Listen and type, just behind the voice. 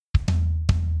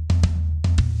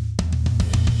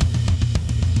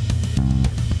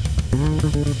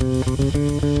Hello,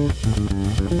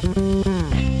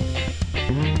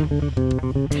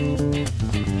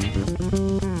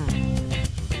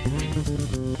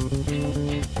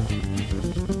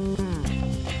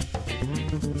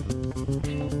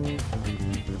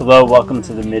 welcome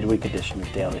to the midweek edition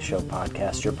of Daily Show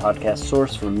Podcast, your podcast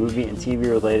source for movie and TV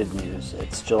related news.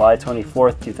 It's July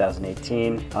 24th,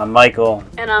 2018. I'm Michael.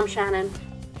 And I'm Shannon.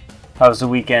 How was the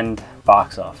weekend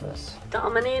box office?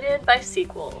 Dominated by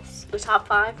sequels. The top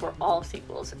 5 were all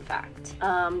sequels, in fact.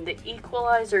 The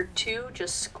Equalizer 2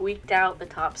 just squeaked out the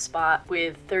top spot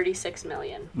with $36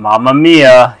 million. Mamma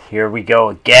Mia, here we go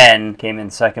again, came in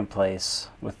second place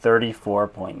with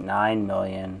 $34.9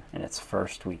 million in its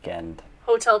first weekend.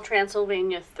 Hotel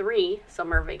Transylvania 3,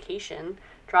 Summer Vacation,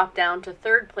 dropped down to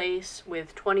third place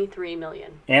with $23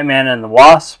 million. Ant-Man and the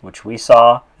Wasp, which we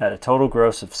saw, had a total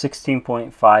gross of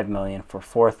 $16.5 million for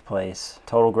fourth place.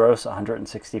 Total gross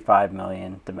 $165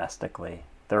 million domestically,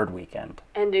 third weekend.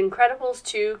 And Incredibles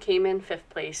 2 came in fifth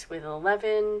place with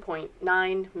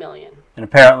 $11.9 million. And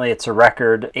apparently it's a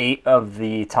record. 8 of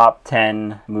the top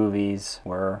 10 movies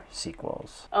were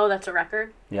sequels. Oh, that's a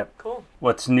record? Yep. Cool.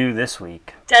 What's new this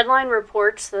week? Deadline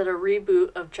reports that a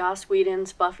reboot of Joss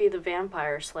Whedon's Buffy the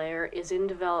Vampire Slayer is in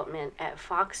development at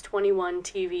Fox 21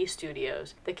 TV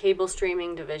Studios, the cable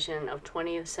streaming division of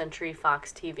 20th Century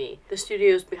Fox TV. The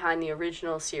studios behind the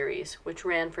original series, which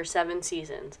ran for 7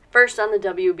 seasons, first on the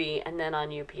WB and then on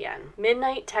UPN.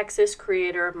 Midnight Texas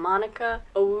creator Monica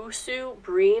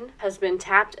Owusu-Breen has been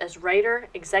tapped as writer,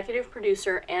 executive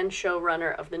producer, and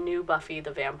showrunner of the new Buffy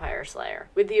the Vampire Slayer,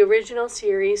 with the original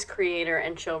series creator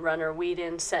and showrunner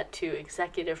Whedon set to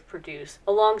executive produce,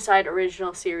 alongside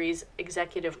original series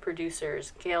executive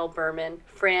producers Gail Berman,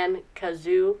 Fran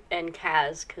Kazoo, and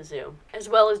Kaz Kazoo, as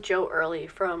well as Joe Early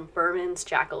from Berman's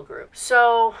Jackal Group.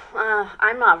 So,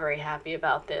 I'm not very happy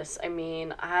about this. I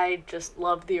mean, I just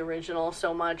loved the original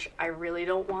so much, I really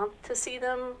don't want to see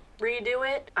them redo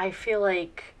it. I feel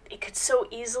like it could so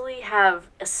easily have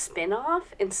a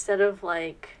spin-off instead of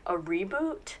like a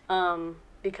reboot.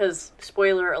 Because,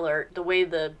 spoiler alert, the way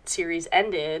the series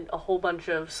ended, a whole bunch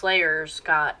of Slayers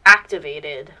got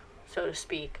activated, so to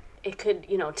speak. It could,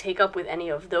 take up with any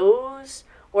of those,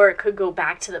 or it could go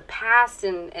back to the past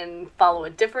and follow a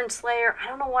different Slayer. I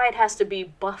don't know why it has to be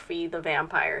Buffy the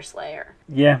Vampire Slayer.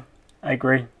 Yeah, I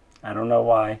agree. I don't know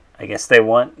why. I guess they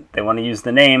want to use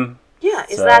the name. Yeah,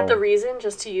 is that the reason,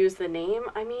 just to use the name?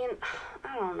 I mean,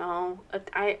 I don't know.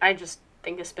 I just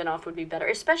think a spinoff would be better,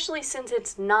 especially since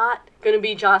it's not going to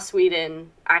be Joss Whedon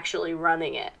actually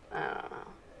running it. I don't know.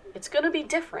 It's going to be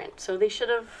different, so they should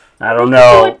have do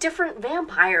a different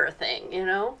vampire thing,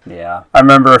 Yeah. I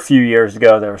remember a few years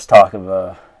ago there was talk of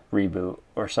a reboot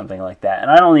or something like that, and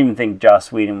I don't even think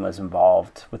Joss Whedon was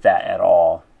involved with that at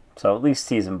all. So at least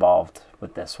he's involved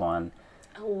with this one.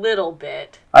 A little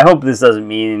bit. I hope this doesn't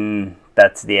mean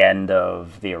that's the end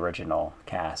of the original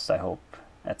cast. I hope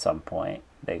at some point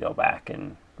they go back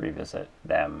and revisit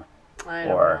them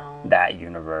that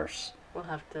universe. We'll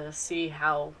have to see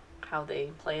how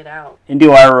they play it out.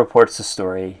 IndieWire reports the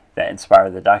story that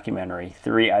inspired the documentary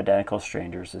 3 Identical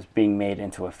Strangers is being made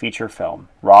into a feature film.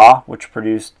 Raw, which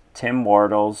produced Tim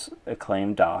Wardle's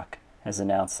acclaimed doc, has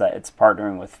announced that it's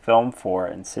partnering with Film 4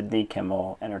 and Sidney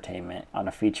Kimmel Entertainment on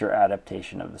a feature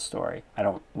adaptation of the story.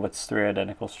 What's 3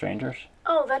 Identical Strangers?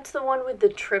 Oh, that's the one with the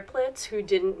triplets who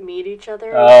didn't meet each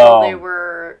other until they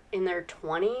were in their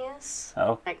 20s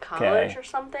at college or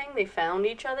something. They found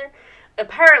each other.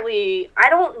 Apparently, I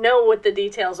don't know what the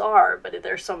details are, but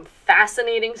there's some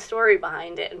fascinating story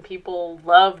behind it, and people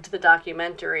loved the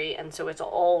documentary, and so it's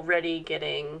already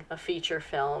getting a feature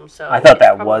film. So I thought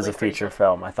that was a feature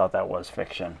film. I thought that was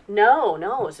fiction. No,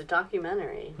 it was a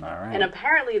documentary. All right. And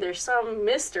apparently there's some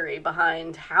mystery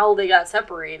behind how they got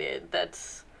separated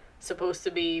that's supposed to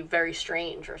be very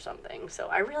strange or something. So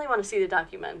I really want to see the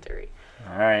documentary.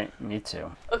 All right, me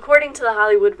too. According to The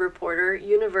Hollywood Reporter,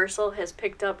 Universal has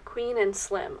picked up Queen and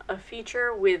Slim, a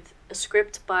feature with a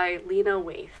script by Lena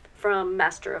Waithe from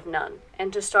Master of None,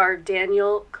 and to star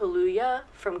Daniel Kaluuya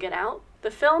from Get Out.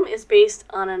 The film is based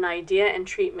on an idea and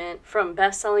treatment from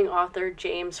best-selling author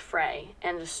James Frey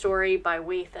and a story by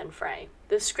Waithe and Frey.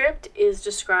 The script is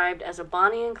described as a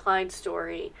Bonnie and Clyde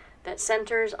story that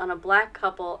centers on a black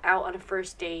couple out on a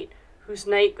first date whose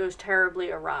night goes terribly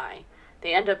awry.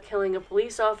 They end up killing a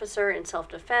police officer in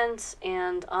self-defense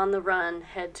and, on the run,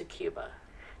 head to Cuba.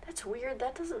 That's weird.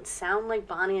 That doesn't sound like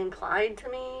Bonnie and Clyde to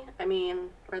me. I mean,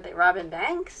 were they robbing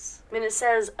banks? I mean, it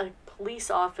says a police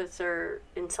officer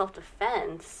in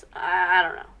self-defense. I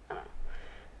don't know.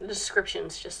 The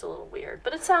description's just a little weird.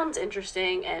 But it sounds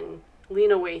interesting and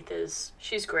Lena Waithe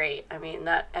she's great. I mean,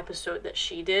 that episode that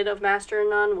she did of Master and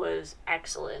None was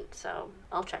excellent, so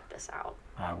I'll check this out.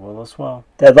 I will as well.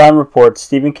 Deadline reports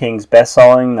Stephen King's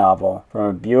best-selling novel, From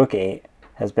a Buick 8,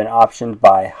 has been optioned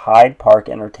by Hyde Park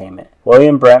Entertainment.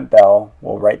 William Brent Bell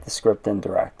will write the script and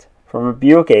direct. From a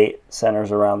Buick 8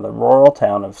 centers around the rural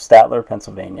town of Statler,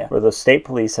 Pennsylvania, where the state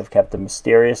police have kept a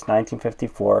mysterious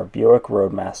 1954 Buick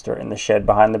Roadmaster in the shed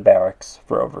behind the barracks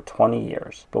for over 20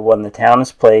 years. But when the town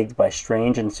is plagued by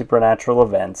strange and supernatural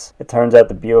events, it turns out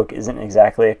the Buick isn't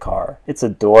exactly a car. It's a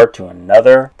door to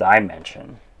another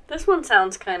dimension. This one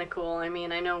sounds kind of cool. I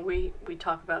mean, I know we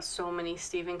talk about so many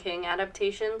Stephen King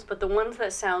adaptations, but the ones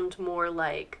that sound more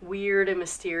like weird and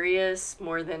mysterious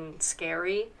more than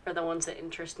scary are the ones that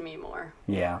interest me more.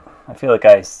 Yeah, I feel like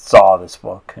I saw this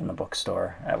book in the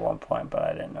bookstore at one point, but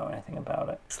I didn't know anything about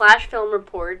it. Slash Film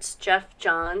reports Jeff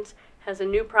Johns has a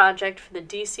new project for the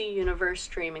DC Universe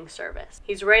streaming service.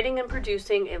 He's writing and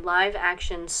producing a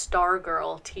live-action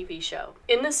Stargirl TV show.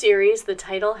 In the series, the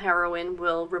title heroine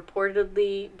will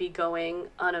reportedly be going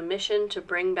on a mission to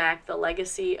bring back the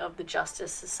legacy of the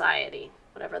Justice Society,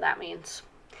 whatever that means.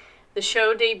 The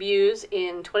show debuts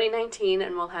in 2019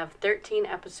 and will have 13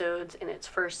 episodes in its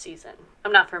first season.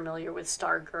 I'm not familiar with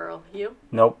Stargirl. You?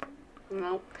 Nope.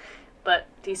 Nope. But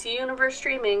DC Universe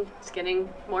streaming is getting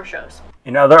more shows.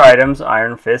 In other items,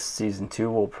 Iron Fist Season 2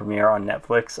 will premiere on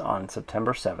Netflix on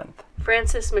September 7th.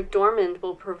 Frances McDormand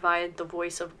will provide the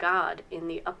voice of God in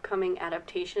the upcoming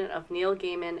adaptation of Neil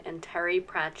Gaiman and Terry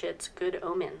Pratchett's Good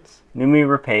Omens. Noomi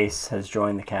Rapace has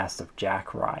joined the cast of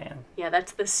Jack Ryan. Yeah,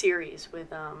 that's the series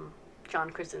with John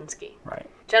Krasinski. Right.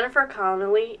 Jennifer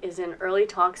Connelly is in early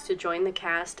talks to join the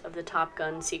cast of the Top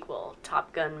Gun sequel,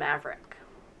 Top Gun Maverick.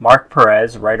 Mark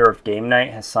Perez, writer of Game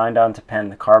Night, has signed on to pen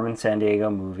the Carmen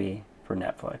Sandiego movie for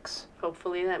Netflix.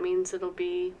 Hopefully that means it'll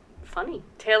be funny.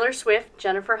 Taylor Swift,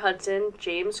 Jennifer Hudson,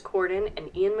 James Corden,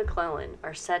 and Ian McKellen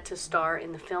are set to star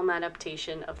in the film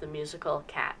adaptation of the musical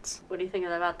Cats. What do you think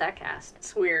about that cast?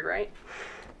 It's weird, right?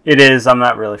 It is. I'm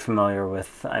not really familiar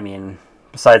with,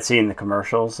 besides seeing the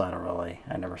commercials, I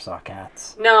never saw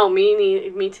Cats. No,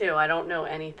 me too. I don't know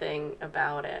anything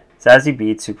about it. Zazie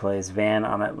Beetz, who plays Van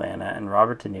on Atlanta, and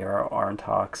Robert De Niro are in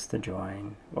talks to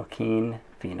join Joaquin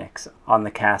Phoenix on the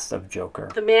cast of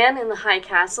Joker. The Man in the High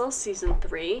Castle Season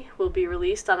 3 will be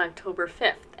released on October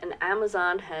 5th, and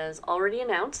Amazon has already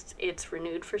announced it's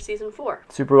renewed for Season 4.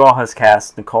 Supergirl has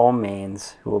cast Nicole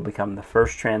Maines, who will become the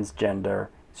first transgender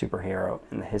superhero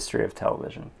in the history of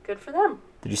television. Good for them.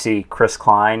 Did you see Chris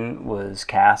Klein was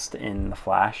cast in The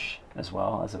Flash as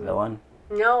well as a villain?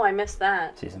 No, I missed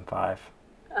that. Season 5.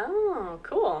 Oh,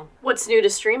 cool. What's new to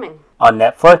streaming? On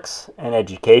Netflix, An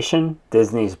Education,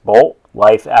 Disney's Bolt,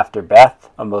 Life After Beth,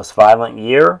 A Most Violent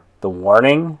Year, The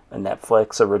Warning, a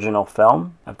Netflix original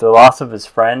film. After the loss of his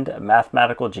friend, a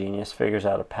mathematical genius figures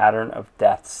out a pattern of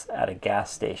deaths at a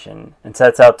gas station and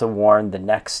sets out to warn the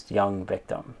next young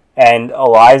victim. And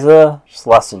Eliza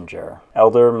Schlesinger,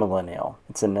 Elder Millennial.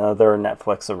 It's another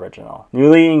Netflix original.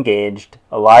 Newly engaged,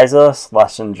 Eliza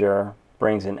Schlesinger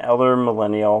brings an elder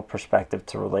millennial perspective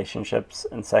to relationships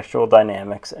and sexual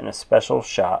dynamics in a special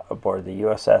shot aboard the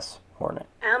USS Hornet.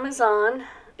 Amazon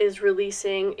is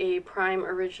releasing a Prime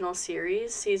original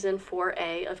series, Season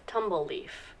 4A of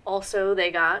Tumbleleaf. Also, they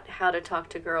got How to Talk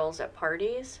to Girls at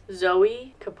Parties,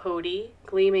 Zoe, Capote,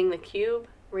 Gleaming the Cube,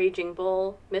 Raging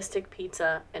Bull, Mystic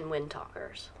Pizza, and Wind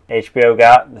Talkers. HBO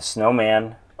got The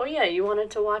Snowman. Oh yeah, you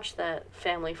wanted to watch that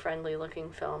family-friendly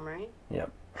looking film, right?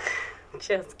 Yep.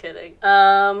 Just kidding.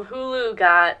 Hulu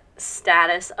got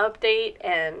Status Update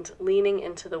and Leaning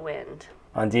into the Wind.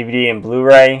 On DVD and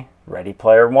Blu-ray, Ready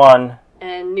Player One.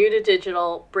 And new to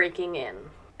digital, Breaking In.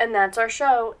 And that's our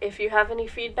show. If you have any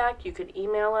feedback, you could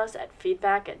email us at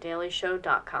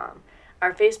feedback@dailyshow.com.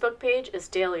 Our Facebook page is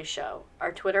Daily Show.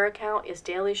 Our Twitter account is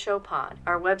Daily Show Pod.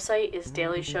 Our website is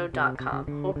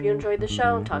dailyshow.com. Hope you enjoyed the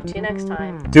show and talk to you next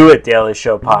time. Do it, Daily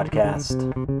Show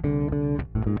Podcast.